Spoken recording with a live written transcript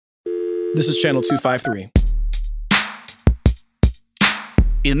This is Channel 253.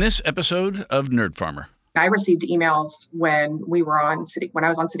 In this episode of Nerd Farmer. I received emails when I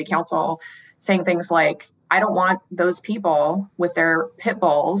was on city council saying things like, I don't want those people with their pit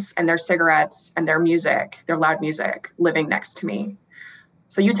bulls and their cigarettes and their loud music living next to me.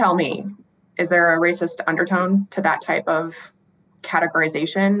 So you tell me, is there a racist undertone to that type of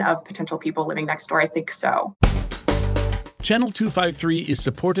categorization of potential people living next door? I think so. Channel 253 is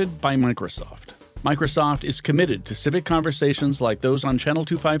supported by Microsoft. Microsoft is committed to civic conversations like those on Channel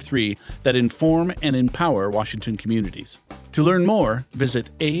 253 that inform and empower Washington communities. To learn more, visit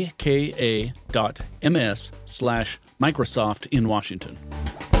aka.ms/Microsoft in Washington.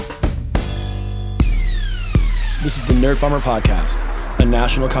 This is the Nerd Farmer Podcast, a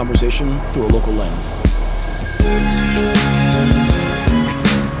national conversation through a local lens.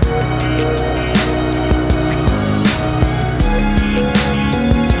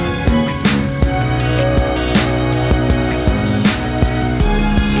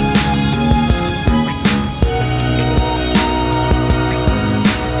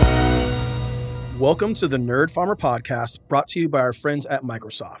 Welcome to the Nerd Farmer Podcast, brought to you by our friends at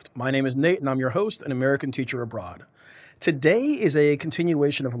Microsoft. My name is Nate, and I'm your host, an American teacher abroad. Today is a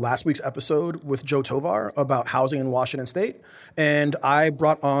continuation of last week's episode with Joe Tovar about housing in Washington State, and I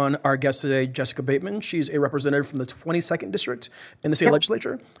brought on our guest today, Jessica Bateman. She's a representative from the 22nd District in the state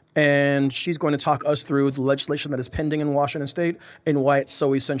legislature, and she's going to talk us through the legislation that is pending in Washington State and why it's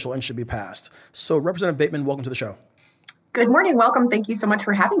so essential and should be passed. So, Representative Bateman, welcome to the show. Good morning. Welcome. Thank you so much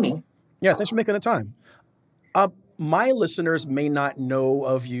for having me. Yeah, thanks for making the time. My listeners may not know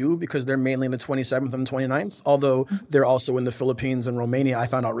of you because they're mainly in the 27th and 29th, although they're also in the Philippines and Romania, I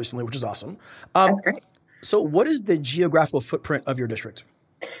found out recently, which is awesome. That's great. So what is the geographical footprint of your district?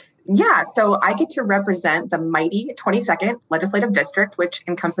 Yeah, so I get to represent the mighty 22nd Legislative District, which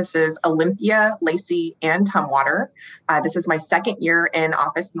encompasses Olympia, Lacey, and Tumwater. This is my second year in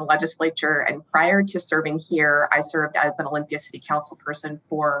office in the legislature, and prior to serving here, I served as an Olympia City Council person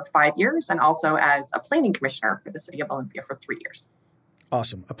for 5 years and also as a planning commissioner for the City of Olympia for 3 years.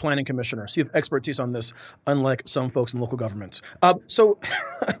 Awesome. A planning commissioner. So you have expertise on this, unlike some folks in local governments. So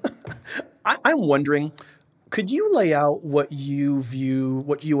I'm wondering, could you lay out what you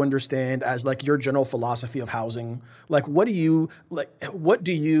understand as like your general philosophy of housing? Like, what do you,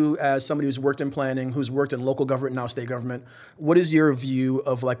 as somebody who's worked in planning, who's worked in local government, now state government, what is your view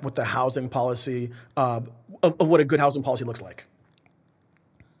of like what the housing policy, of what a good housing policy looks like?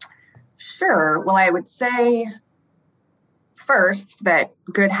 Sure. Well, I would say first that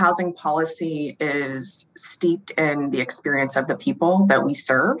good housing policy is steeped in the experience of the people that we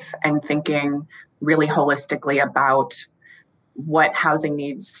serve and thinking really holistically about what housing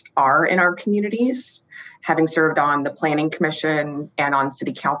needs are in our communities. Having served on the Planning Commission and on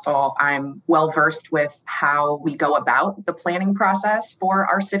City Council, I'm well versed with how we go about the planning process for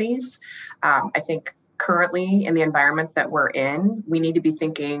our cities. I think currently in the environment that we're in, we need to be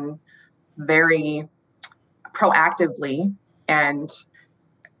thinking very proactively and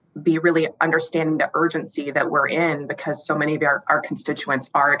be really understanding the urgency that we're in because so many of our constituents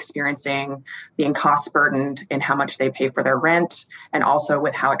are experiencing being cost burdened in how much they pay for their rent and also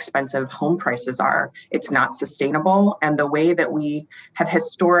with how expensive home prices are. It's not sustainable. And the way that we have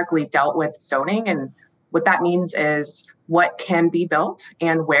historically dealt with zoning and what that means is what can be built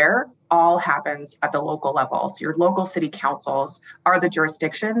and where all happens at the local level. So your local city councils are the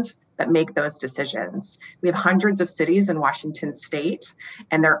jurisdictions that make those decisions. We have hundreds of cities in Washington state,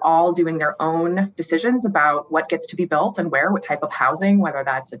 and they're all doing their own decisions about what gets to be built and where, what type of housing, whether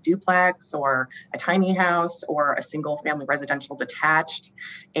that's a duplex or a tiny house or a single family residential detached.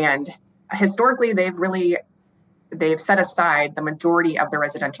 And historically, they've set aside the majority of the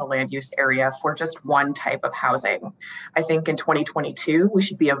residential land use area for just one type of housing. I think in 2022, we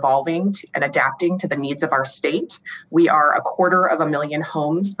should be evolving and adapting to the needs of our state. We are 250,000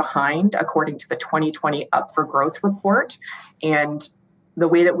 homes behind, according to the 2020 Up for Growth report. And the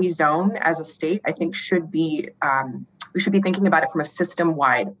way that we zone as a state, I think we should be thinking about it from a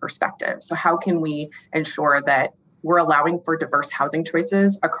system-wide perspective. So how can we ensure that we're allowing for diverse housing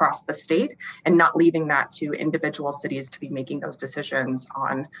choices across the state and not leaving that to individual cities to be making those decisions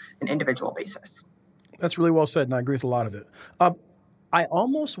on an individual basis? That's really well said, and I agree with a lot of it. I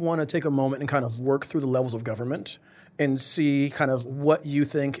almost want to take a moment and kind of work through the levels of government and see kind of what you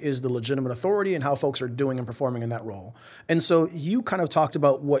think is the legitimate authority and how folks are doing and performing in that role. And so you kind of talked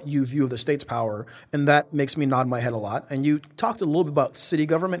about what you view of the state's power, and that makes me nod my head a lot. And you talked a little bit about city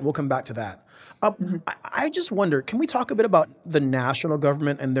government. We'll come back to that. I just wonder, can we talk a bit about the national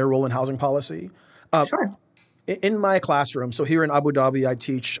government and their role in housing policy? Sure. In my classroom, so here in Abu Dhabi, I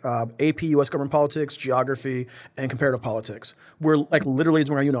teach AP U.S. government politics, geography, and comparative politics. We're like literally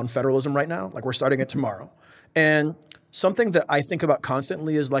doing our unit on federalism right now. Like we're starting it tomorrow. And something that I think about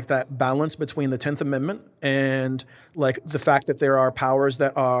constantly is like that balance between the 10th Amendment and like the fact that there are powers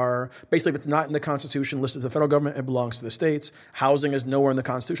that are basically, if it's not in the Constitution listed to the federal government, it belongs to the states. Housing is nowhere in the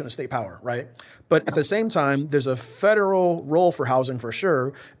Constitution, a state power, right? But at the same time, there's a federal role for housing for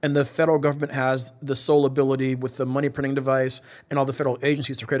sure. And the federal government has the sole ability with the money printing device and all the federal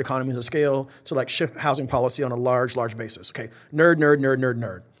agencies to create economies of scale to like shift housing policy on a large basis. Okay, nerd.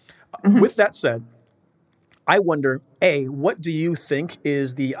 Mm-hmm. With that said, I wonder, A, what do you think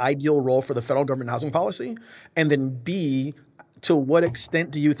is the ideal role for the federal government housing policy? And then B, to what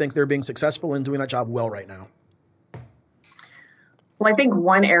extent do you think they're being successful in doing that job well right now? Well, I think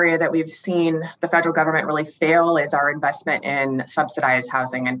one area that we've seen the federal government really fail is our investment in subsidized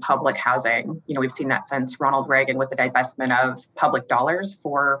housing and public housing. You know, we've seen that since Ronald Reagan with the divestment of public dollars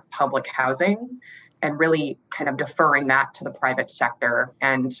for public housing, and really kind of deferring that to the private sector.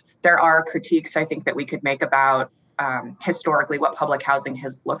 And there are critiques, I think, that we could make about historically what public housing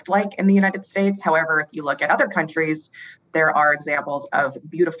has looked like in the United States. However, if you look at other countries, there are examples of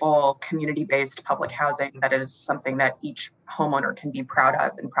beautiful community-based public housing that is something that each homeowner can be proud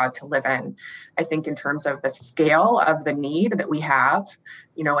of and proud to live in. I think in terms of the scale of the need that we have,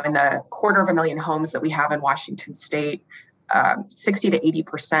 you know, in the 250,000 homes that we have in Washington State, 60 to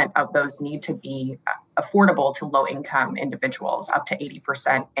 80% of those need to be affordable to low-income individuals, up to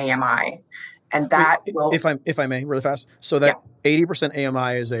 80% AMI. And that will... If I may, really fast. So that 80%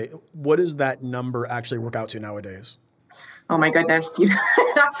 AMI is what does that number actually work out to nowadays? Oh my goodness.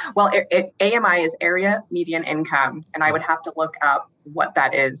 Well, AMI is area median income. And I would have to look up what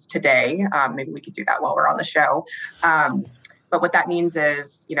that is today. Maybe we could do that while we're on the show. But what that means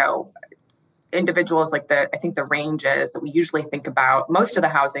is, you know, individuals like I think the ranges that we usually think about, most of the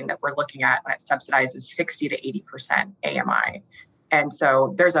housing that we're looking at when it's subsidized is 60 to 80% AMI. And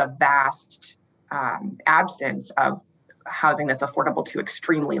so there's a vast absence of housing that's affordable to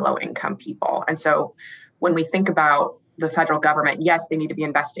extremely low income people. And so when we think about the federal government, yes, they need to be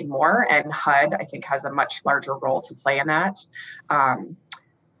investing more, and HUD, I think, has a much larger role to play in that.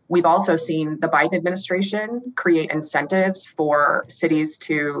 We've also seen the Biden administration create incentives for cities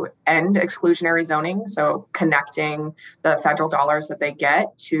to end exclusionary zoning, so connecting the federal dollars that they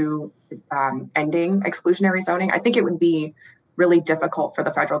get to ending exclusionary zoning. I think it would be really difficult for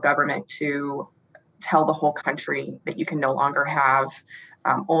the federal government to tell the whole country that you can no longer have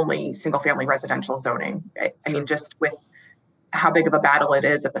only single-family residential zoning. I mean, just with how big of a battle it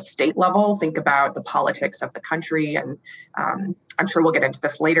is at the state level. Think about the politics of the country. And I'm sure we'll get into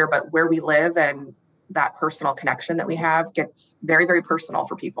this later, but where we live and that personal connection that we have gets very, very personal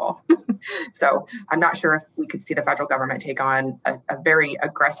for people. So I'm not sure if we could see the federal government take on a very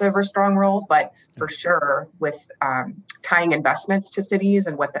aggressive or strong role, but for sure with tying investments to cities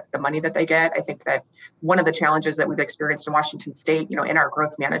and what the money that they get, I think that one of the challenges that we've experienced in Washington State, you know, in our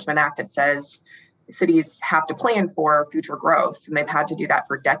Growth Management Act, it says cities have to plan for future growth, and they've had to do that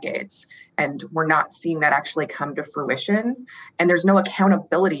for decades. And we're not seeing that actually come to fruition. And there's no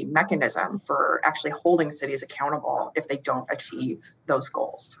accountability mechanism for actually holding cities accountable if they don't achieve those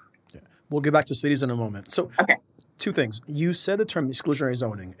goals. Yeah. We'll get back to cities in a moment. So, okay. Two things. You said the term exclusionary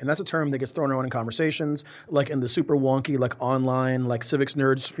zoning, and that's a term that gets thrown around in conversations, like in the super wonky, like online, like civics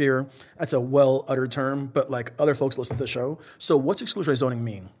nerd sphere. That's a well-uttered term, but like other folks listen to the show. So what's exclusionary zoning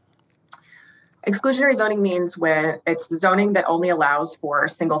mean? Exclusionary zoning means when it's the zoning that only allows for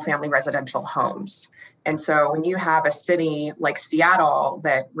single-family residential homes. And so when you have a city like Seattle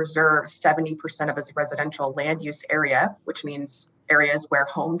that reserves 70% of its residential land use area, which means areas where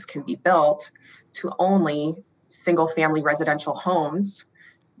homes can be built, to only single-family residential homes,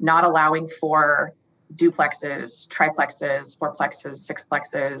 not allowing for duplexes, triplexes, fourplexes,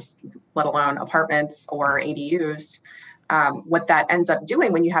 sixplexes, let alone apartments or ADUs, what that ends up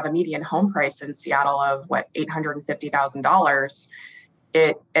doing when you have a median home price in Seattle of $850,000,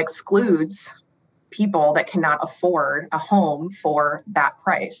 it excludes people that cannot afford a home for that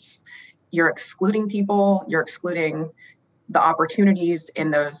price. You're excluding people, you're excluding the opportunities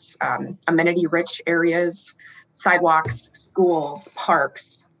in those amenity-rich areas, sidewalks, schools,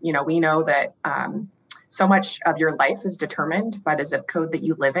 parks. You know, we know that So much of your life is determined by the zip code that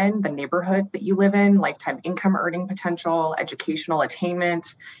you live in, the neighborhood that you live in, lifetime income earning potential, educational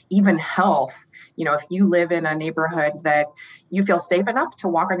attainment, even health. If you live in a neighborhood that you feel safe enough to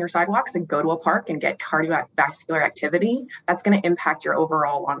walk on your sidewalks and go to a park and get cardiovascular activity, that's going to impact your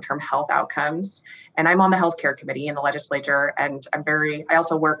overall long-term health outcomes. And I'm on the healthcare committee in the legislature, and I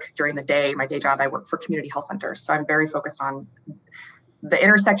also work during the day. My day job, I work for community health centers. So I'm very focused on the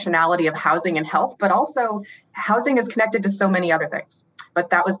intersectionality of housing and health, but also housing is connected to so many other things. But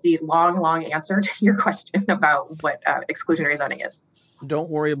that was the long answer to your question about what exclusionary zoning is.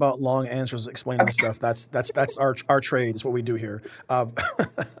 Don't worry about long answers explaining stuff. That's our trade. Is what we do here. I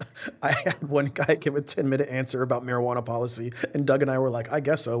had one guy give a 10-minute answer about marijuana policy, and Doug and I were like, I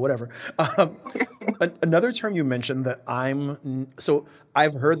guess so, whatever. Another term you mentioned that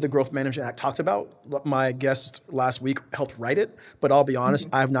I've heard the Growth Management Act talked about. My guest last week helped write it, but I'll be honest,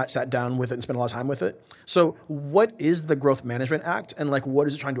 I have not sat down with it and spent a lot of time with it. So what is the Growth Management Act, and what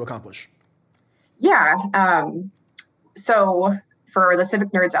is it trying to accomplish? Yeah. So for the civic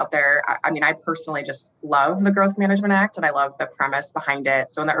nerds out there, I personally just love the Growth Management Act, and I love the premise behind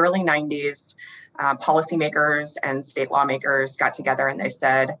it. So in the early 90s, policymakers and state lawmakers got together and they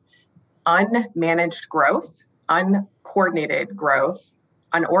said, unmanaged growth, uncoordinated growth,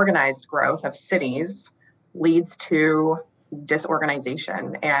 unorganized growth of cities leads to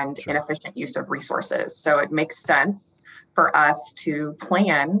disorganization and inefficient use of resources. So it makes sense for us to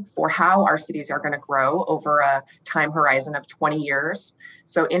plan for how our cities are going to grow over a time horizon of 20 years.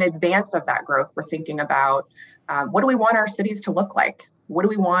 So in advance of that growth, we're thinking about what do we want our cities to look like? What do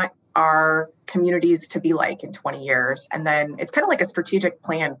we want our communities to be like in 20 years? And then it's kind of like a strategic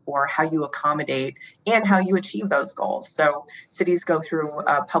plan for how you accommodate and how you achieve those goals. So cities go through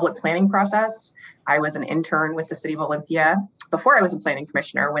a public planning process. I was an intern with the City of Olympia before I was a planning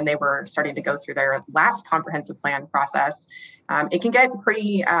commissioner when they were starting to go through their last comprehensive plan process. It can get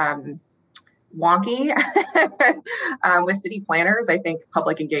pretty wonky with city planners. I think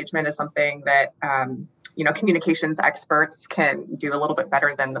public engagement is something that communications experts can do a little bit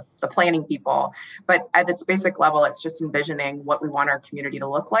better than the planning people. But at its basic level, it's just envisioning what we want our community to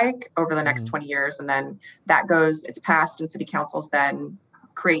look like over the next 20 years. And then it's passed, and city councils then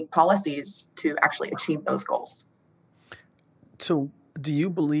create policies to actually achieve those goals. So do you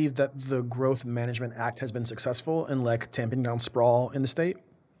believe that the Growth Management Act has been successful in tamping down sprawl in the state?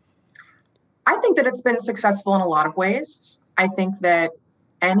 I think that it's been successful in a lot of ways. I think that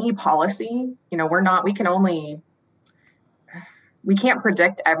any policy, we can't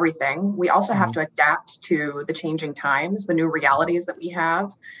predict everything. We also have to adapt to the changing times, the new realities that we have.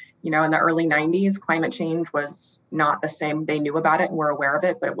 In the early 90s, climate change was not the same. They knew about it and were aware of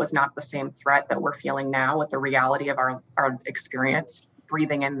it, but it was not the same threat that we're feeling now with the reality of our experience,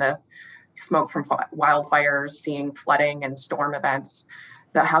 breathing in the smoke from wildfires, seeing flooding and storm events.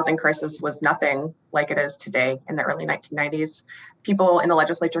 The housing crisis was nothing like it is today in the early 1990s. People in the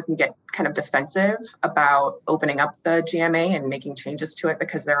legislature can get kind of defensive about opening up the GMA and making changes to it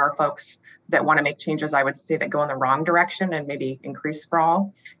because there are folks that want to make changes, I would say, that go in the wrong direction and maybe increase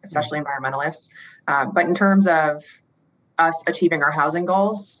sprawl, especially environmentalists. But in terms of us achieving our housing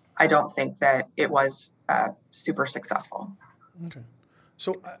goals, I don't think that it was super successful. Okay.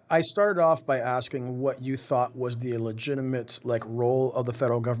 So I started off by asking what you thought was the legitimate role of the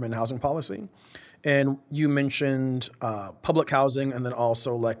federal government in housing policy. And you mentioned public housing and then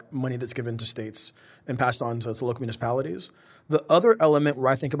also money that's given to states and passed on to local municipalities. The other element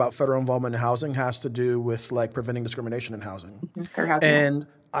where I think about federal involvement in housing has to do with preventing discrimination in housing. Fair housing. And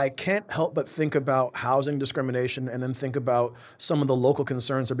I can't help but think about housing discrimination and then think about some of the local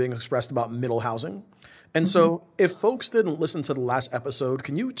concerns that are being expressed about middle housing. And so if folks didn't listen to the last episode,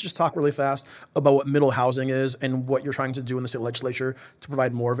 can you just talk really fast about what middle housing is and what you're trying to do in the state legislature to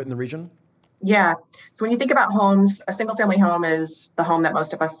provide more of it in the region? Yeah. So when you think about homes, a single family home is the home that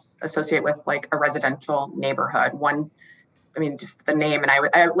most of us associate with a residential neighborhood. Just the name. And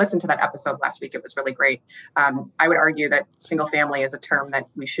I listened to that episode last week. It was really great. I would argue that single family is a term that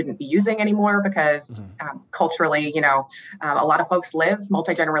we shouldn't be using anymore because culturally, a lot of folks live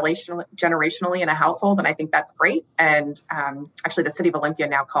multi-generationally in a household. And I think that's great. And actually, the City of Olympia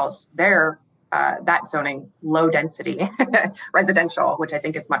now calls their that zoning low density residential, which I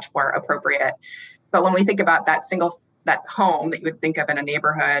think is much more appropriate. But when we think about that home that you would think of in a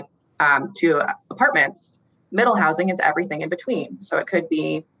neighborhood to apartments, middle housing is everything in between. So it could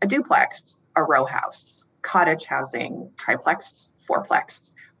be a duplex, a row house, cottage housing, triplex,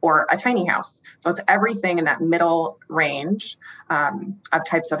 fourplex, or a tiny house. So it's everything in that middle range of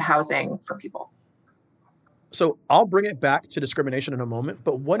types of housing for people. So I'll bring it back to discrimination in a moment,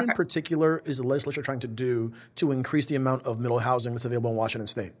 but what in Okay. particular is the legislature trying to do to increase the amount of middle housing that's available in Washington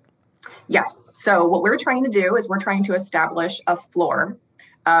State? Yes. So what we're trying to do is we're trying to establish a floor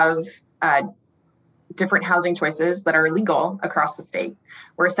of different housing choices that are legal across the state.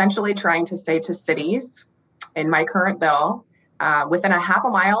 We're essentially trying to say to cities, in my current bill, within a half a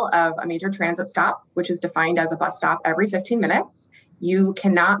mile of a major transit stop, which is defined as a bus stop every 15 minutes, you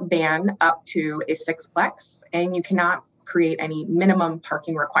cannot ban up to a sixplex, and you cannot create any minimum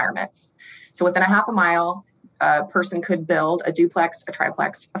parking requirements. So within a half a mile, a person could build a duplex, a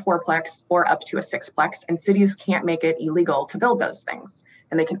triplex, a fourplex, or up to a sixplex, and cities can't make it illegal to build those things.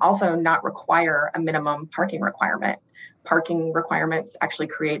 And they can also not require a minimum parking requirement. Parking requirements actually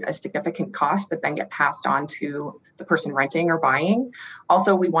create a significant cost that then get passed on to the person renting or buying.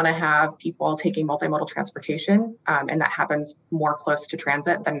 Also, we want to have people taking multimodal transportation, and that happens more close to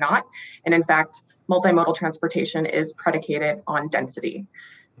transit than not. And in fact, multimodal transportation is predicated on density.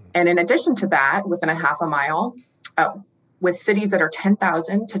 And in addition to that, within a half a mile, with cities that are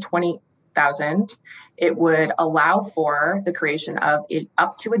 10,000 to 20,000, it would allow for the creation of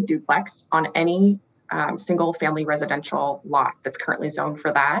up to a duplex on any single family residential lot that's currently zoned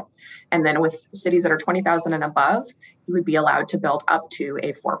for that. And then with cities that are 20,000 and above, you would be allowed to build up to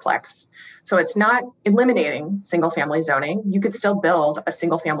a fourplex. So it's not eliminating single family zoning. You could still build a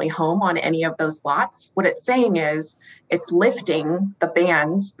single family home on any of those lots. What it's saying is it's lifting the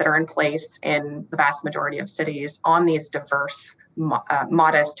bans that are in place in the vast majority of cities on these diverse,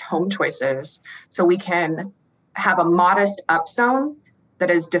 modest home choices. So we can have a modest upzone that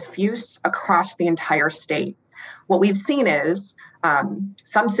is diffuse across the entire state. What we've seen is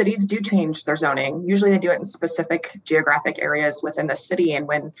some cities do change their zoning. Usually they do it in specific geographic areas within the city. And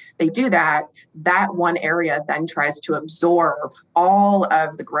when they do that, that one area then tries to absorb all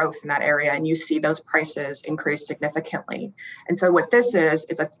of the growth in that area. And you see those prices increase significantly. And so what this is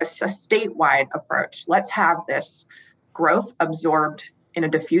a statewide approach. Let's have this growth absorbed in a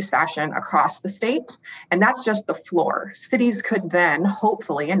diffuse fashion across the state. And that's just the floor. Cities could then,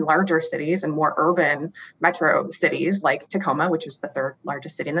 hopefully, in larger cities and more urban metro cities like Tacoma, which is the third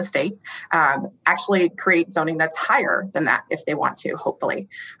largest city in the state, actually create zoning that's higher than that if they want to, hopefully.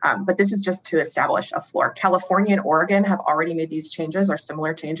 But this is just to establish a floor. California and Oregon have already made these changes or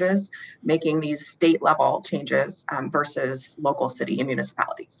similar changes, making these state level changes versus local city and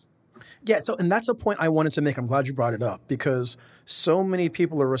municipalities. Yeah, so, and that's a point I wanted to make. I'm glad you brought it up, because so many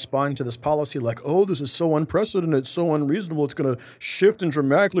people are responding to this policy like, oh, this is so unprecedented, so unreasonable. It's going to shift and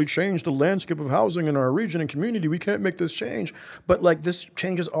dramatically change the landscape of housing in our region and community. We can't make this change. But like, this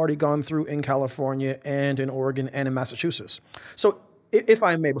change has already gone through in California and in Oregon and in Massachusetts. So if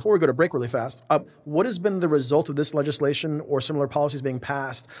I may, before we go to break really fast, what has been the result of this legislation or similar policies being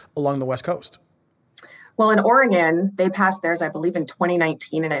passed along the West Coast? Well, in Oregon, they passed theirs, I believe, in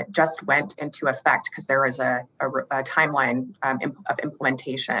 2019, and it just went into effect because there was a timeline of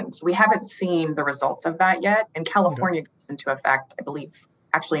implementation. So we haven't seen the results of that yet. And California goes into effect, I believe,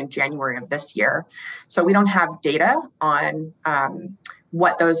 actually in January of this year. So we don't have data on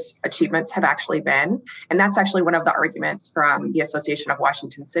what those achievements have actually been. And that's actually one of the arguments from the Association of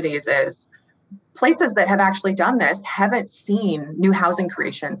Washington Cities is places that have actually done this haven't seen new housing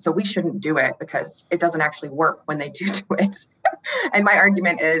creation, so we shouldn't do it because it doesn't actually work when they do it. And my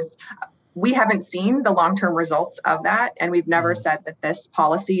argument is we haven't seen the long-term results of that, and we've never said that this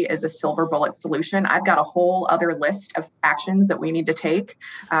policy is a silver bullet solution. I've got a whole other list of actions that we need to take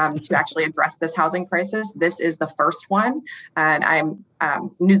to actually address this housing crisis. This is the first one, and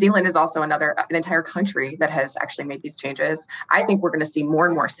New Zealand is also an entire country that has actually made these changes. I think we're going to see more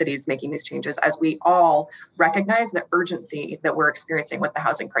and more cities making these changes as we all recognize the urgency that we're experiencing with the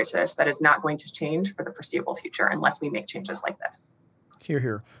housing crisis that is not going to change for the foreseeable future unless we make changes like this.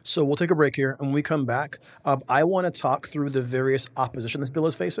 Here. So we'll take a break here. And when we come back, I want to talk through the various opposition this bill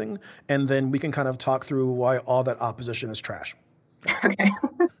is facing, and then we can kind of talk through why all that opposition is trash. Okay.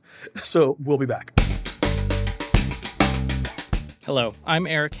 So we'll be back. Hello, I'm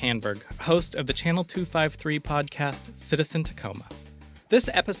Eric Hanberg, host of the Channel 253 podcast, Citizen Tacoma. This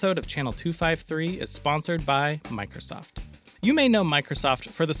episode of Channel 253 is sponsored by Microsoft. You may know Microsoft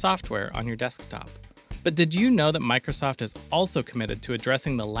for the software on your desktop. But did you know that Microsoft is also committed to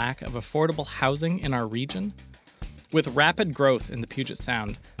addressing the lack of affordable housing in our region? With rapid growth in the Puget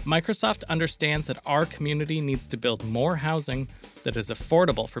Sound, Microsoft understands that our community needs to build more housing that is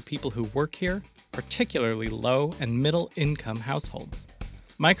affordable for people who work here, particularly low and middle income households.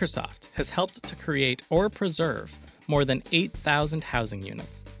 Microsoft has helped to create or preserve more than 8,000 housing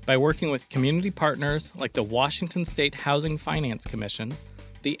units by working with community partners like the Washington State Housing Finance Commission,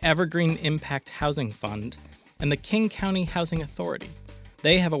 the Evergreen Impact Housing Fund, and the King County Housing Authority.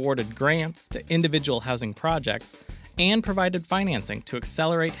 They have awarded grants to individual housing projects and provided financing to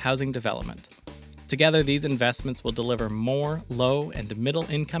accelerate housing development. Together, these investments will deliver more low and middle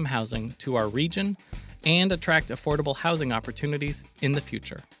income housing to our region and attract affordable housing opportunities in the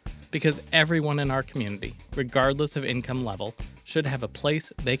future. Because everyone in our community, regardless of income level, should have a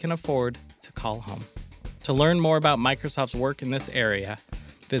place they can afford to call home. To learn more about Microsoft's work in this area,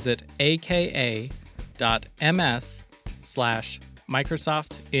 visit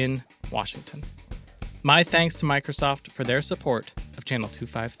aka.ms/Microsoft in Washington. My thanks to Microsoft for their support of Channel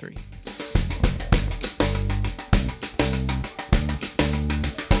 253.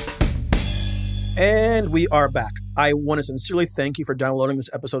 And we are back. I want to sincerely thank you for downloading this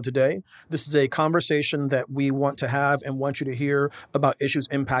episode today. This is a conversation that we want to have and want you to hear about issues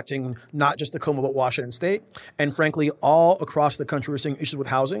impacting not just Tacoma, but Washington State. And frankly, all across the country, we're seeing issues with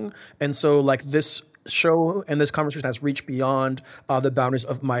housing. And so like this show and this conversation has reached beyond the boundaries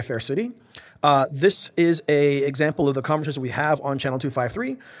of My Fair City. This is an example of the conversation we have on Channel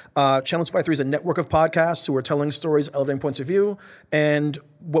 253. Channel 253 is a network of podcasts who are telling stories, elevating points of view. And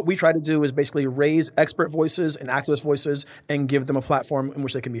what we try to do is basically raise expert voices and activist voices and give them a platform in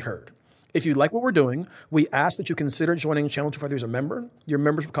which they can be heard. If you like what we're doing, we ask that you consider joining Channel 253 as a member. Your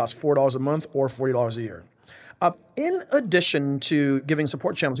membership costs $4 a month or $40 a year. In addition to giving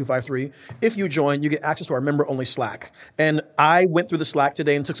support to Channel 253, if you join, you get access to our member-only Slack. And I went through the Slack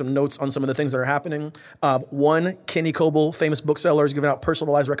today and took some notes on some of the things that are happening. One, Kenny Coble, famous bookseller, is giving out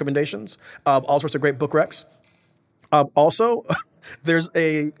personalized recommendations, all sorts of great book recs. Also, there's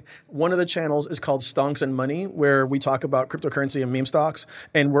one of the channels is called Stonks and Money, where we talk about cryptocurrency and meme stocks,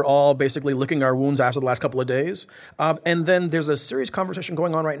 and we're all basically licking our wounds after the last couple of days. And then there's a serious conversation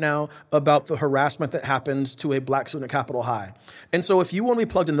going on right now about the harassment that happened to a black student at Capitol High. And so if you want to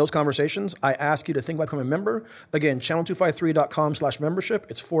be plugged in those conversations, I ask you to think about becoming a member. Again, channel253.com/membership.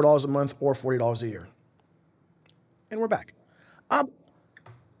 It's $4 a month or $40 a year. And we're back.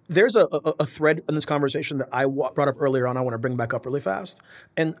 There's a thread in this conversation that I brought up earlier on I want to bring back up really fast.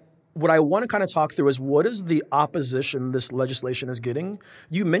 And what I want to kind of talk through is what is the opposition this legislation is getting?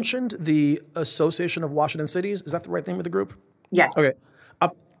 You mentioned the Association of Washington Cities. Is that the right name of the group? Yes. Okay.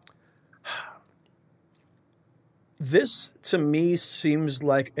 This, to me, seems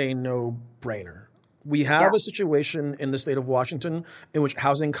like a no-brainer. We have a situation in the state of Washington in which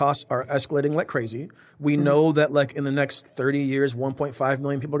housing costs are escalating like crazy. We know that like in the next 30 years, 1.5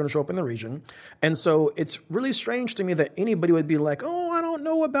 million people are going to show up in the region. And so it's really strange to me that anybody would be like, oh, I don't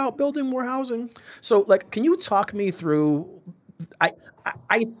know about building more housing. So like, can you talk me through, I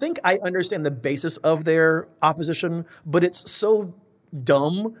think I understand the basis of their opposition, but it's so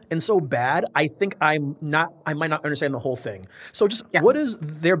dumb and so bad. I think I might not understand the whole thing. So just what is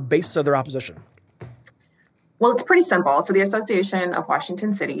their basis of their opposition? Well, it's pretty simple. So the Association of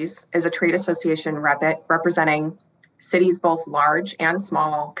Washington Cities is a trade association representing cities both large and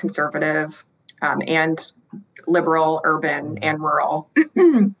small, conservative and liberal, urban and rural.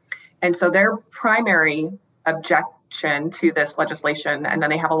 And so their primary objection to this legislation, and then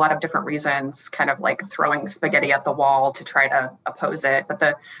they have a lot of different reasons, kind of like throwing spaghetti at the wall to try to oppose it. But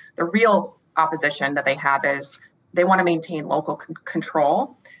the real opposition that they have is they want to maintain local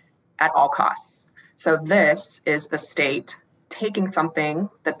control at all costs. So this is the state taking something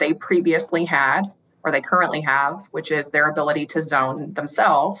that they previously had, or they currently have, which is their ability to zone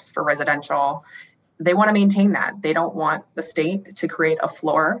themselves for residential. They want to maintain that. They don't want the state to create a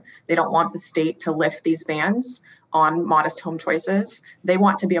floor. They don't want the state to lift these bans on modest home choices. They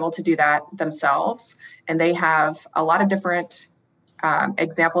want to be able to do that themselves. And they have a lot of different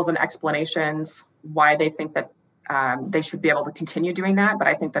examples and explanations why they think that they should be able to continue doing that. But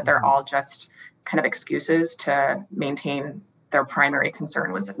I think that they're all just kind of excuses to maintain their primary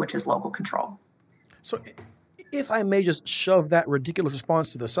concern, which is local control. So if I may just shove that ridiculous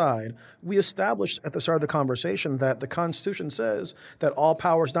response to the side, we established at the start of the conversation that the Constitution says that all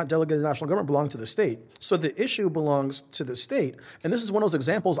powers not delegated to the national government belong to the state. So the issue belongs to the state. And this is one of those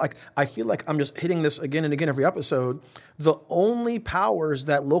examples, I feel like I'm just hitting this again and again every episode. The only powers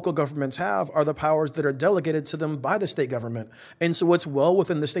that local governments have are the powers that are delegated to them by the state government. And so it's well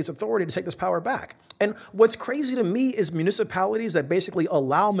within the state's authority to take this power back. And what's crazy to me is municipalities that basically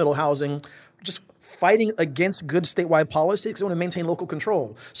allow middle housing just fighting against good statewide policy because they want to maintain local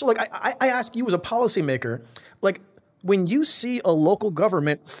control. So like I ask you as a policymaker, like when you see a local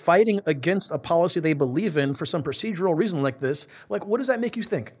government fighting against a policy they believe in for some procedural reason like this, like what does that make you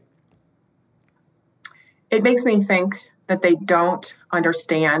think? It makes me think that they don't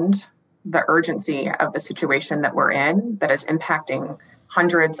understand the urgency of the situation that we're in that is impacting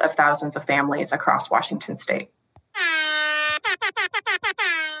hundreds of thousands of families across Washington state.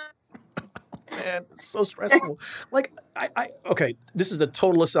 Man, it's so stressful. Like, okay, this is a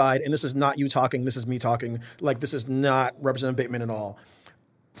total aside, and this is not you talking, this is me talking. Like, this is not Representative Bateman at all.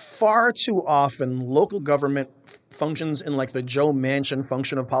 Far too often, local government functions in like the Joe Manchin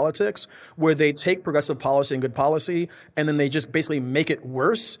function of politics, where they take progressive policy and good policy, and then they just basically make it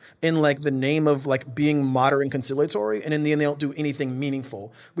worse in like the name of like being moderate and conciliatory, and in the end, they don't do anything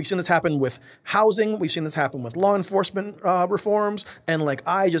meaningful. We've seen this happen with housing. We've seen this happen with law enforcement reforms, and like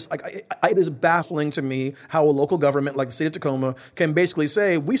it is baffling to me how a local government like the state of Tacoma can basically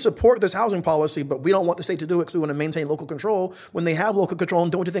say we support this housing policy, but we don't want the state to do it because we want to maintain local control when they have local control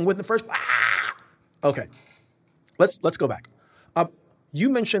and don't do anything with it in the first. Okay. Let's go back. You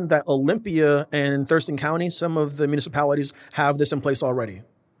mentioned that Olympia and Thurston County, some of the municipalities have this in place already.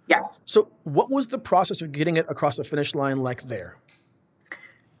 Yes. So what was the process of getting it across the finish line like there?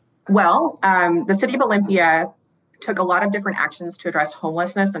 Well, the city of Olympia took a lot of different actions to address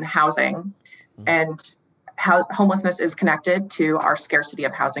homelessness and housing. And how homelessness is connected to our scarcity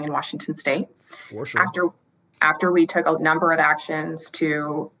of housing in Washington state. For sure. After we took a number of actions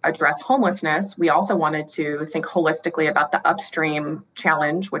to address homelessness, we also wanted to think holistically about the upstream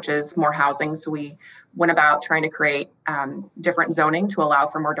challenge, which is more housing. So we went about trying to create different zoning to allow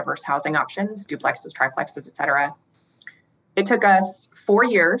for more diverse housing options, duplexes, triplexes, et cetera. It took us 4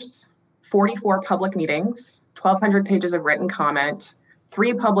 years, 44 public meetings, 1,200 pages of written comment,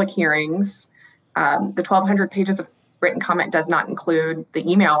 3 public hearings. The 1,200 pages of written comment does not include the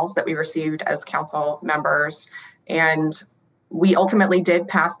emails that we received as council members. And we ultimately did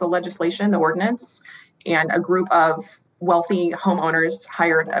pass the legislation, the ordinance, and a group of wealthy homeowners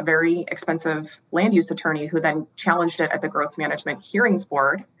hired a very expensive land use attorney who then challenged it at the Growth Management Hearings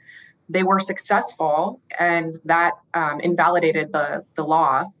Board. They were successful, and that invalidated the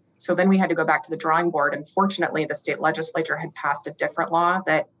law. So then we had to go back to the drawing board. And fortunately, the state legislature had passed a different law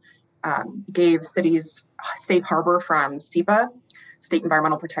that gave cities safe harbor from SEPA, State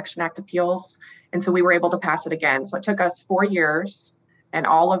Environmental Protection Act appeals. And so we were able to pass it again. So it took us 4 years and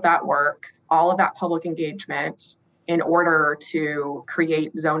all of that work, all of that public engagement in order to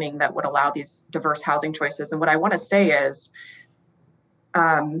create zoning that would allow these diverse housing choices. And what I want to say is,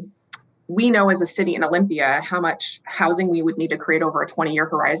 we know as a city in Olympia how much housing we would need to create over a 20-year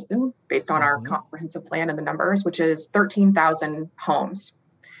horizon based on our comprehensive plan and the numbers, which is 13,000 homes.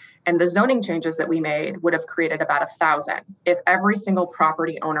 And the zoning changes that we made would have created about 1,000 if every single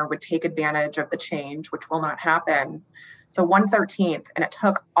property owner would take advantage of the change, which will not happen. So 1/13th, and it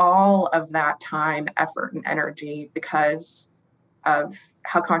took all of that time, effort, and energy because of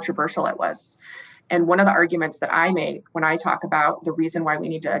how controversial it was. And one of the arguments that I make when I talk about the reason why we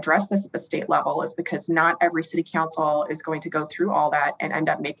need to address this at the state level is because not every city council is going to go through all that and end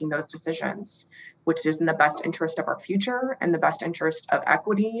up making those decisions, which is in the best interest of our future and the best interest of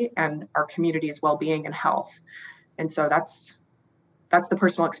equity and our community's well-being and health. And so that's the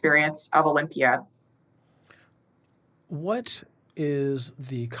personal experience of Olympia. What is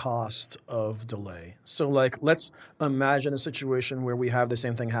the cost of delay? So like, let's imagine a situation where we have the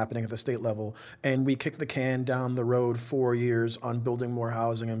same thing happening at the state level and we kick the can down the road 4 years on building more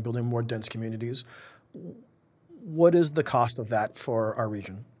housing and building more dense communities. What is the cost of that for our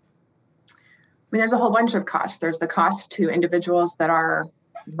region? I mean, there's a whole bunch of costs. There's the cost to individuals that are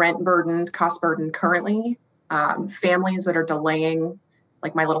rent burdened, cost burdened currently, families that are delaying,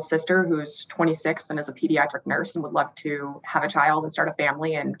 like my little sister who's 26 and is a pediatric nurse and would love to have a child and start a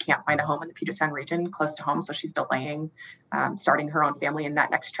family and can't find a home in the Puget Sound region close to home. So she's delaying starting her own family in that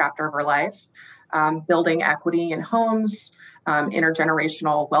next chapter of her life. Building equity in homes,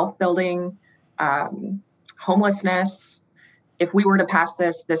 intergenerational wealth building, homelessness. If we were to pass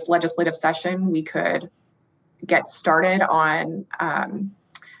this legislative session, we could get started on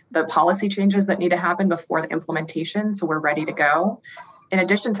the policy changes that need to happen before the implementation. So we're ready to go. In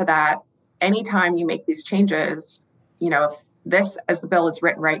addition to that, anytime you make these changes, if this, as the bill is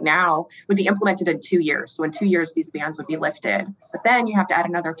written right now, would be implemented in 2 years. So in 2 years, these bans would be lifted. But then you have to add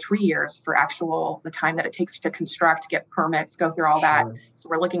another 3 years for the time that it takes to construct, get permits, go through all that. Sure. So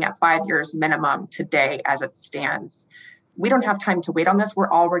we're looking at 5 years minimum today as it stands. We don't have time to wait on this. We're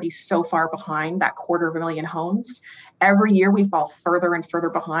already so far behind that 250,000 homes. Every year we fall further and further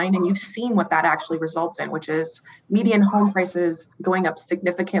behind. And you've seen what that actually results in, which is median home prices going up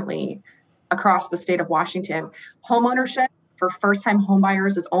significantly across the state of Washington. Home ownership for first-time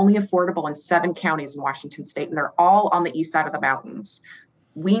homebuyers is only affordable in 7 counties in Washington state, and they're all on the east side of the mountains.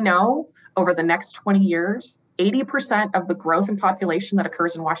 We know over the next 20 years, 80% of the growth in population that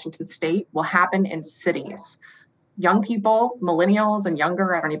occurs in Washington state will happen in cities. young people, millennials and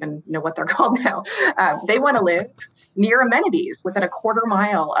younger, I don't even know what they're called now. They want to live near amenities within a quarter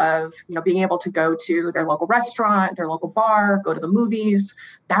mile of, being able to go to their local restaurant, their local bar, go to the movies.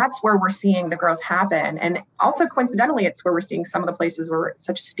 That's where we're seeing the growth happen. And also coincidentally, it's where we're seeing some of the places where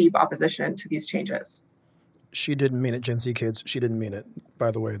such steep opposition to these changes. She didn't mean it, Gen Z kids. She didn't mean it.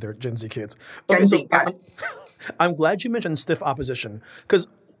 By the way, they're Gen Z kids. Gen Z, I'm glad you mentioned stiff opposition, because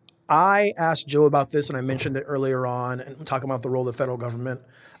I asked Joe about this and I mentioned it earlier on and talking about the role of the federal government.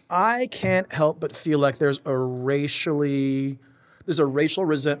 I can't help but feel like there's a racial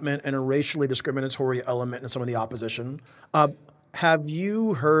resentment and a racially discriminatory element in some of the opposition. Have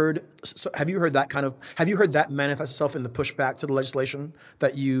you heard that manifest itself in the pushback to the legislation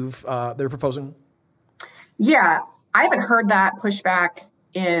that they're proposing? Yeah, I haven't heard that pushback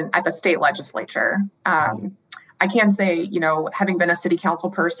at the state legislature. I can say, having been a city council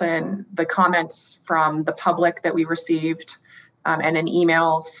person, the comments from the public that we received and in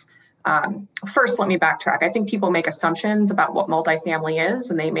emails. First, let me backtrack. I think people make assumptions about what multifamily is,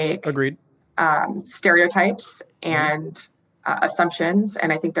 and they make Agreed. Stereotypes and assumptions.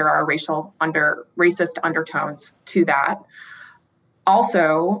 And I think there are racist undertones to that.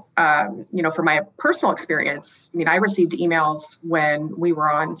 Also, for my personal experience, I received emails when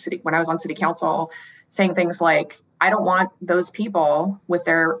I was on city council saying things like, I don't want those people with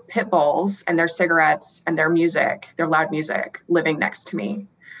their pit bulls and their cigarettes and their loud music living next to me.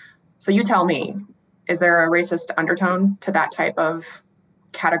 So you tell me, is there a racist undertone to that type of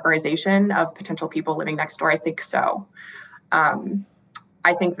categorization of potential people living next door? I think so.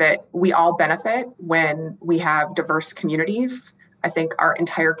 I think that we all benefit when we have diverse communities. I think our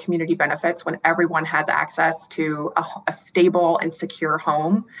entire community benefits when everyone has access to a stable and secure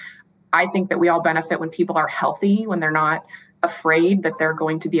home. I think that we all benefit when people are healthy, when they're not afraid that they're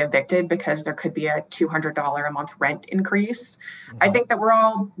going to be evicted because there could be a $200 a month rent increase. Mm-hmm. I think that we're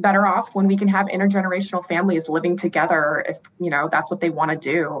all better off when we can have intergenerational families living together if, that's what they want to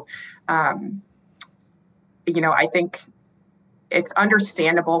do. I think it's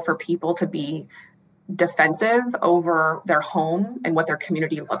understandable for people to be defensive over their home and what their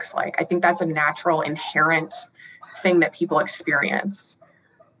community looks like. I think that's a natural, inherent thing that people experience.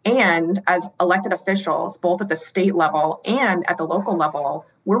 And as elected officials, both at the state level and at the local level,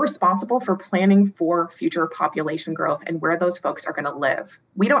 we're responsible for planning for future population growth and where those folks are going to live.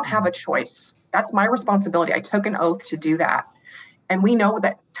 We don't have a choice. That's my responsibility. I took an oath to do that. And we know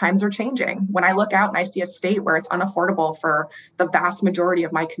that times are changing. When I look out and I see a state where it's unaffordable for the vast majority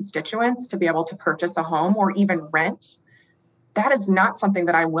of my constituents to be able to purchase a home or even rent, that is not something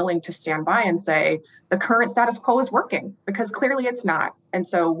that I'm willing to stand by and say the current status quo is working, because clearly it's not. And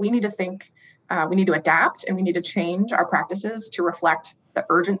so we need to think, we need to adapt, and we need to change our practices to reflect the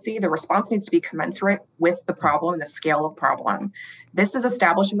urgency. The response needs to be commensurate with the problem and the scale of problem. This is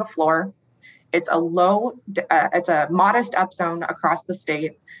establishing a floor. It's a modest upzone across the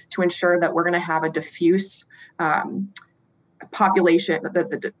state to ensure that we're going to have a diffuse population,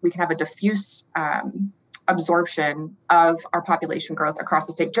 that we can have a diffuse absorption of our population growth across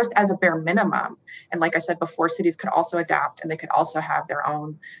the state, just as a bare minimum. And like I said before, cities could also adapt, and they could also have their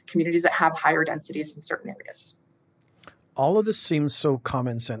own communities that have higher densities in certain areas. All of this seems so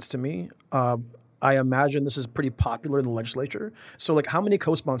common sense to me. I imagine this is pretty popular in the legislature. So how many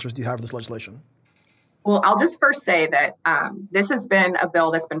co-sponsors do you have for this legislation? Well, I'll just first say that this has been a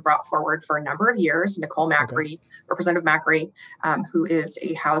bill that's been brought forward for a number of years. Nicole Macri, Representative Macri, who is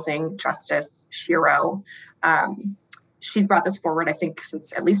a housing justice hero, she's brought this forward, I think,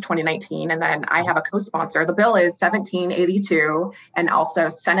 since at least 2019. And then I have a co-sponsor. The bill is 1782 and also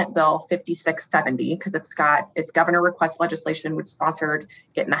Senate Bill 5670, because it's governor request legislation, which sponsored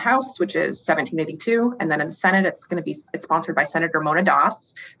it in the House, which is 1782. And then in the Senate, it's sponsored by Senator Mona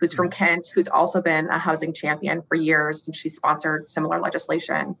Das, who's from Kent, who's also been a housing champion for years. And she sponsored similar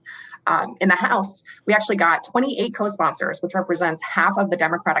legislation. In the House, we actually got 28 co-sponsors, which represents half of the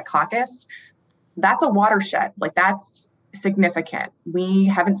Democratic caucus. That's a watershed. That's significant. We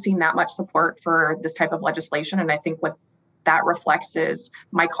haven't seen that much support for this type of legislation. And I think what that reflects is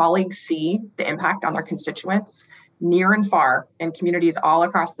my colleagues see the impact on their constituents near and far in communities all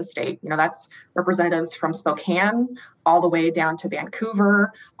across the state. That's representatives from Spokane all the way down to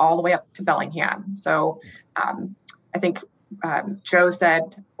Vancouver, all the way up to Bellingham. So I think Joe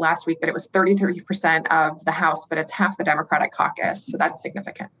said last week that it was 33% of the House, but it's half the Democratic caucus. So that's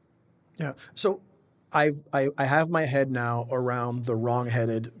significant. Yeah. So I have my head now around the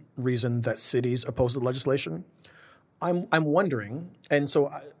wrong-headed reason that cities oppose the legislation. I'm wondering, and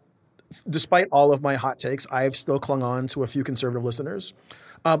so despite all of my hot takes, I've still clung on to a few conservative listeners.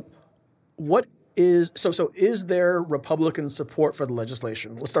 What is there Republican support for the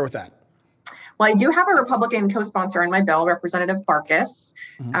legislation? Let's start with that. Well, I do have a Republican co-sponsor in my bill, Representative Farkas,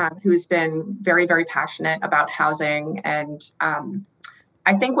 who's been very, very passionate about housing. And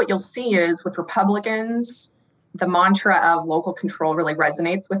I think what you'll see is with Republicans, the mantra of local control really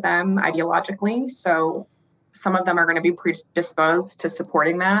resonates with them ideologically. So some of them are going to be predisposed to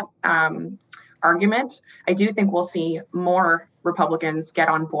supporting that argument. I do think we'll see more Republicans get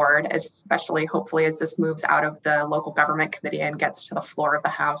on board, especially hopefully as this moves out of the local government committee and gets to the floor of the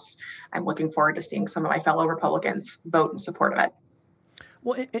House. I'm looking forward to seeing some of my fellow Republicans vote in support of it.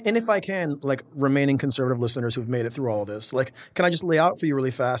 Well, and if I can, like, remaining conservative listeners who've made it through all this, like, can I just lay out for you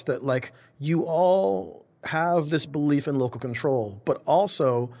really fast that, like, you all have this belief in local control, but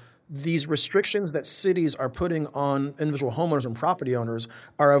also these restrictions that cities are putting on individual homeowners and property owners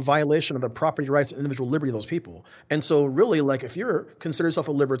are a violation of the property rights and individual liberty of those people. And so really, like, if you're consider yourself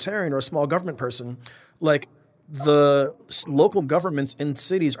a libertarian or a small government person, like, the local governments in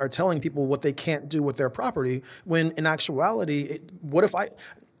cities are telling people what they can't do with their property, when in actuality,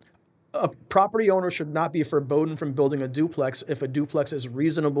 a property owner should not be forbidden from building a duplex if a duplex is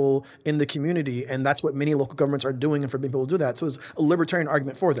reasonable in the community. And that's what many local governments are doing, and forbidding people to do that. So there's a libertarian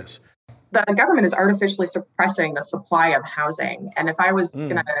argument for this. The government is artificially suppressing the supply of housing. And if I was going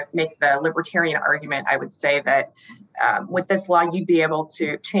to make the libertarian argument, I would say that with this law, you'd be able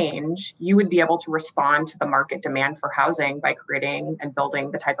to change. You would be able to respond to the market demand for housing by creating and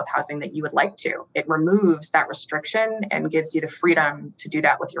building the type of housing that you would like to. It removes that restriction and gives you the freedom to do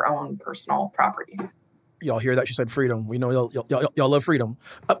that with your own personal property. Y'all hear that? She said freedom. We know y'all love freedom.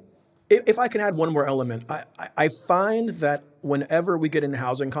 If I can add one more element, I find that whenever we get into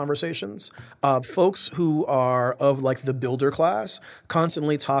housing conversations, folks who are of like the builder class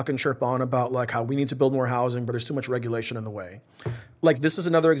constantly talk and chirp on about like how we need to build more housing, but there's too much regulation in the way. Like, this is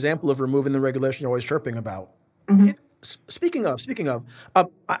another example of removing the regulation you're always chirping about. Mm-hmm. Speaking of,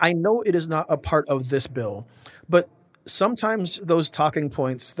 I know it is not a part of this bill, but sometimes those talking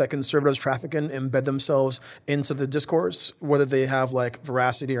points that conservatives traffic in embed themselves into the discourse, whether they have like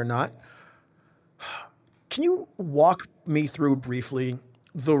veracity or not. Can you walk me through briefly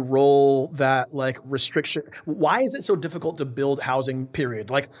the role that like restriction, why is it so difficult to build housing, period?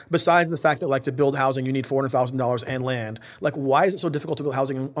 Like, besides the fact that like to build housing, you need $400,000 and land, like why is it so difficult to build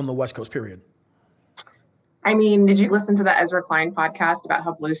housing on the West Coast, period? I mean, did you listen to the Ezra Klein podcast about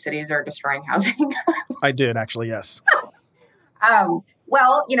how blue cities are destroying housing? I did, actually, yes.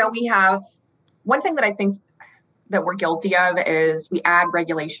 Well, we have one thing that I think that we're guilty of is we add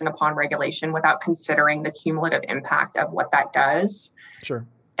regulation upon regulation without considering the cumulative impact of what that does. Sure.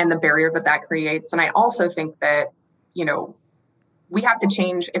 And the barrier that creates. And I also think that, we have to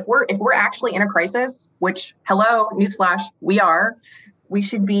change if we're actually in a crisis, which, hello, newsflash, we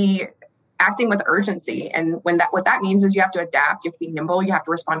should be acting with urgency. And what that means is you have to adapt, you have to be nimble, you have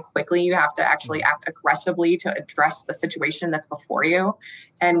to respond quickly, you have to actually act aggressively to address the situation that's before you.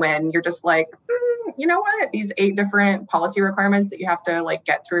 And when you're just like, you know what, these 8 different policy requirements that you have to like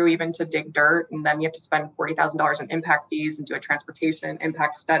get through even to dig dirt, and then you have to spend $40,000 in impact fees and do a transportation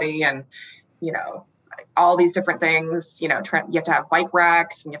impact study, and all these different things, you have to have bike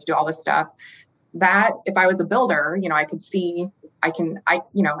racks and you have to do all this stuff. That if I was a builder, I could see, I can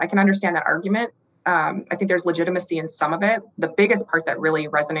understand that argument. I think there's legitimacy in some of it. The biggest part that really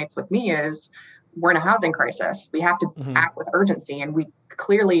resonates with me is we're in a housing crisis. We have to act with urgency, and we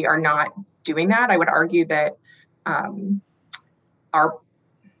clearly are not doing that. I would argue that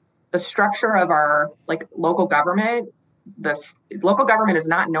the structure of our like local government, local government is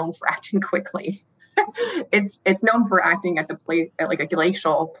not known for acting quickly. It's known for acting at a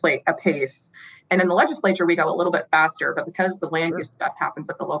glacial pace. And in the legislature, we go a little bit faster, but because the land use stuff happens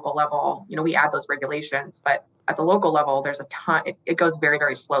at the local level, we add those regulations. But at the local level, there's a ton. It goes very,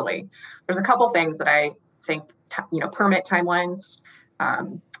 very slowly. There's a couple things that I think, permit timelines.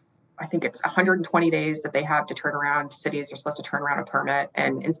 I think it's 120 days that they have to turn around. Cities are supposed to turn around a permit,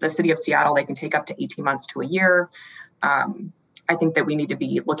 and in the city of Seattle, they can take up to 18 months to a year. I think that we need to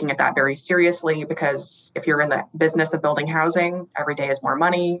be looking at that very seriously, because if you're in the business of building housing, every day is more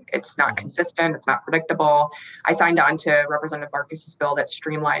money. It's not consistent. It's not predictable. I signed on to Representative Farkas's bill that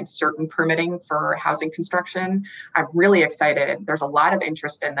streamlines certain permitting for housing construction. I'm really excited. There's a lot of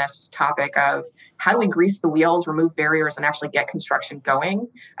interest in this topic of how do we grease the wheels, remove barriers, and actually get construction going.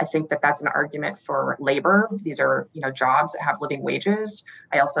 I think that that's an argument for labor. These are, jobs that have living wages.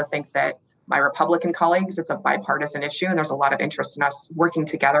 I also think that my Republican colleagues, it's a bipartisan issue, and there's a lot of interest in us working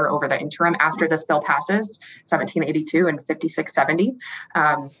together over the interim after this bill passes, 1782 and 5670,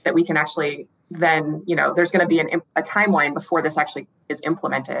 that we can actually then, there's going to be a timeline before this actually is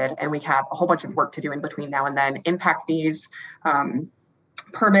implemented. And we have a whole bunch of work to do in between now and then. Impact fees,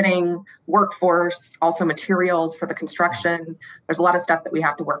 permitting, workforce, also materials for the construction. There's a lot of stuff that we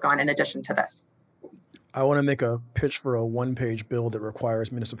have to work on in addition to this. I want to make a pitch for a one-page bill that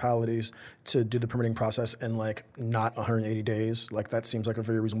requires municipalities to do the permitting process in not 180 days. That seems like a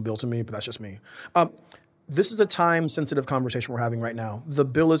very reasonable bill to me, but that's just me. This is a time-sensitive conversation we're having right now. The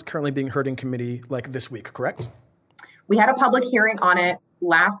bill is currently being heard in committee this week, correct? We had a public hearing on it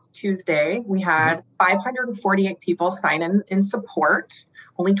last Tuesday. We had 548 people sign in support.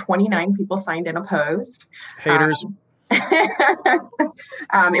 Only 29 people signed in opposed. Haters.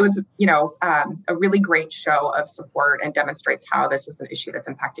 It was, a really great show of support and demonstrates how this is an issue that's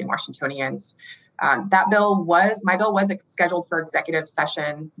impacting Washingtonians. My bill was scheduled for executive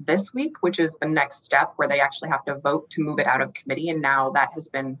session this week, which is the next step where they actually have to vote to move it out of committee. And now that has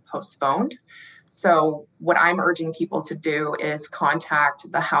been postponed. So what I'm urging people to do is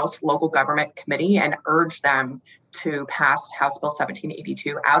contact the House Local Government Committee and urge them to pass House Bill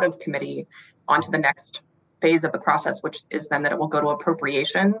 1782 out of committee onto the next phase of the process, which is then that it will go to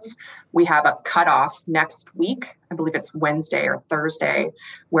appropriations. We have a cutoff next week. I believe it's Wednesday or Thursday,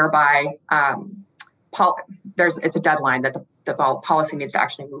 whereby it's a deadline that the policy needs to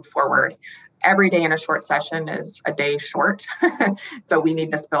actually move forward. Every day in a short session is a day short. So we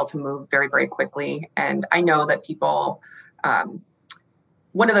need this bill to move very, very quickly. And I know that people,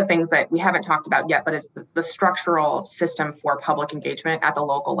 one of the things that we haven't talked about yet, but is the structural system for public engagement at the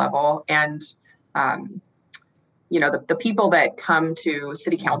local level. And, the people that come to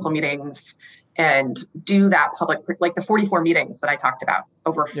city council meetings and do that public, like the 44 meetings that I talked about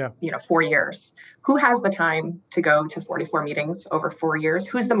over, 4 years. Who has the time to go to 44 meetings over 4 years?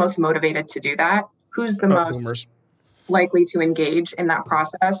 Who's the most motivated to do that? Who's the most boomers. Likely to engage in that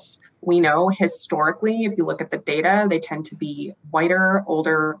process? We know historically, if you look at the data, they tend to be whiter,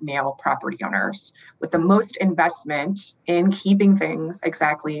 older male property owners with the most investment in keeping things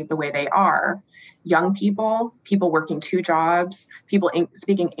exactly the way they are. Young people working 2 jobs, people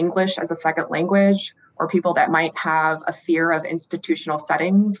speaking English as a second language, or people that might have a fear of institutional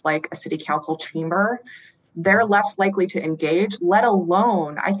settings like a city council chamber, they're less likely to engage, let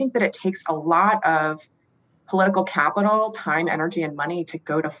alone, I think that it takes a lot of political capital, time, energy, and money to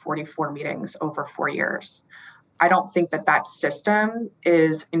go to 44 meetings over 4 years. I don't think that system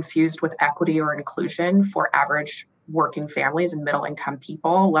is infused with equity or inclusion for average working families and middle income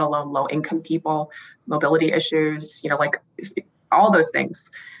people, let alone low income people, mobility issues, all those things.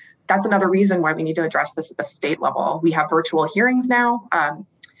 That's another reason why we need to address this at the state level. We have virtual hearings now.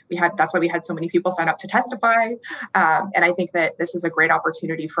 That's why we had so many people sign up to testify. And I think that this is a great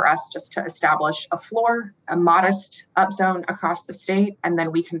opportunity for us just to establish a floor, a modest upzone across the state, and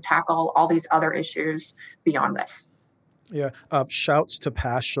then we can tackle all these other issues beyond this. Yeah. Shouts to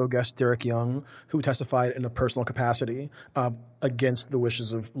past show guest Derek Young, who testified in a personal capacity against the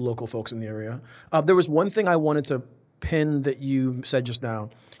wishes of local folks in the area. There was one thing I wanted to pin that you said just now.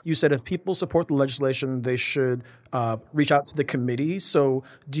 You said if people support the legislation, they should reach out to the committee. So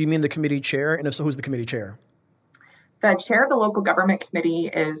do you mean the committee chair? And if so, who's the committee chair? The chair of the local government committee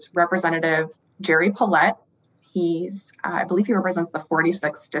is Representative Jerry Paulette. I believe he represents the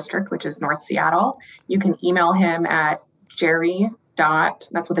 46th district, which is North Seattle. You can email him at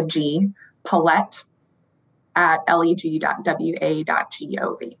that's with a G, Paulette at leg.wa.gov.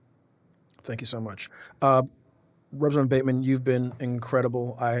 Thank you so much. Representative Bateman, you've been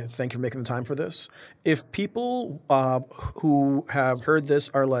incredible. I thank you for making the time for this. If people who have heard this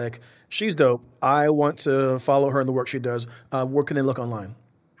are like, she's dope, I want to follow her in the work she does, where can they look online?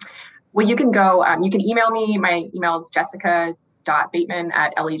 Well, you can go, you can email me. My email is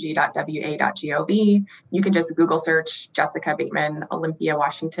jessica.bateman@leg.wa.gov. You can just Google search Jessica Bateman, Olympia,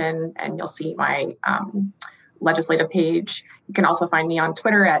 Washington, and you'll see my legislative page. You can also find me on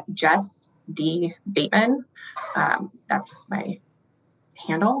Twitter at Jess D. Bateman. That's my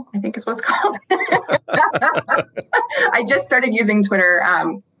handle, I think is what it's called. I just started using Twitter,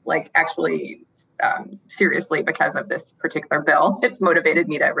 seriously because of this particular bill. It's motivated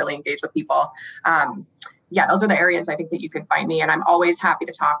me to really engage with people. Those are the areas I think that you could find me. And I'm always happy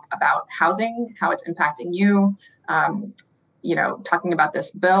to talk about housing, how it's impacting you, talking about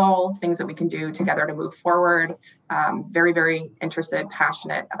this bill, things that we can do together to move forward. Very, very interested,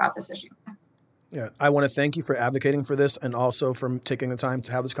 passionate about this issue. Yeah, I want to thank you for advocating for this and also for taking the time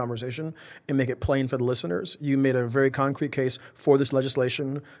to have this conversation and make it plain for the listeners. You made a very concrete case for this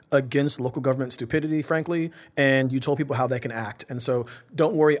legislation against local government stupidity, frankly, and you told people how they can act. And so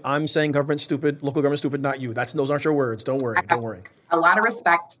don't worry, I'm saying government stupid, local government stupid, not you. Those aren't your words. Don't worry. A lot of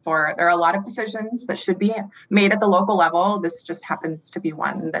respect there are a lot of decisions that should be made at the local level. This just happens to be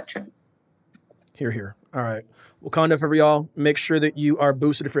one that should. Hear, hear. All right. Wakanda forever, y'all. Make sure that you are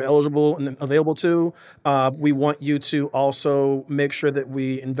boosted if you're eligible and available to. We want you to also make sure that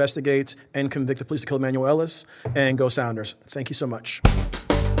we investigate and convict the police to kill Emmanuel Ellis. And go Sounders. Thank you so much.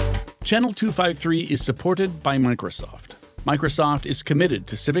 Channel 253 is supported by Microsoft. Microsoft is committed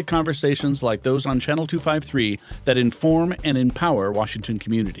to civic conversations like those on Channel 253 that inform and empower Washington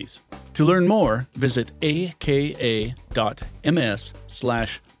communities. To learn more, visit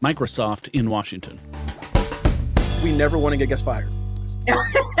aka.ms/Microsoft in Washington. We never want to get guests fired.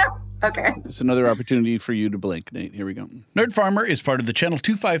 Okay. It's another opportunity for you to blink, Nate. Here we go. Nerd Farmer is part of the Channel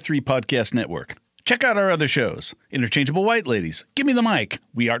 253 podcast network. Check out our other shows. Interchangeable White Ladies, Give Me the Mic,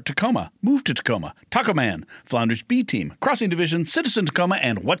 We Art Tacoma, Move to Tacoma, Taco Man, Flounders B-Team, Crossing Division, Citizen Tacoma,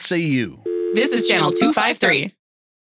 and What Say You? This is Channel 253.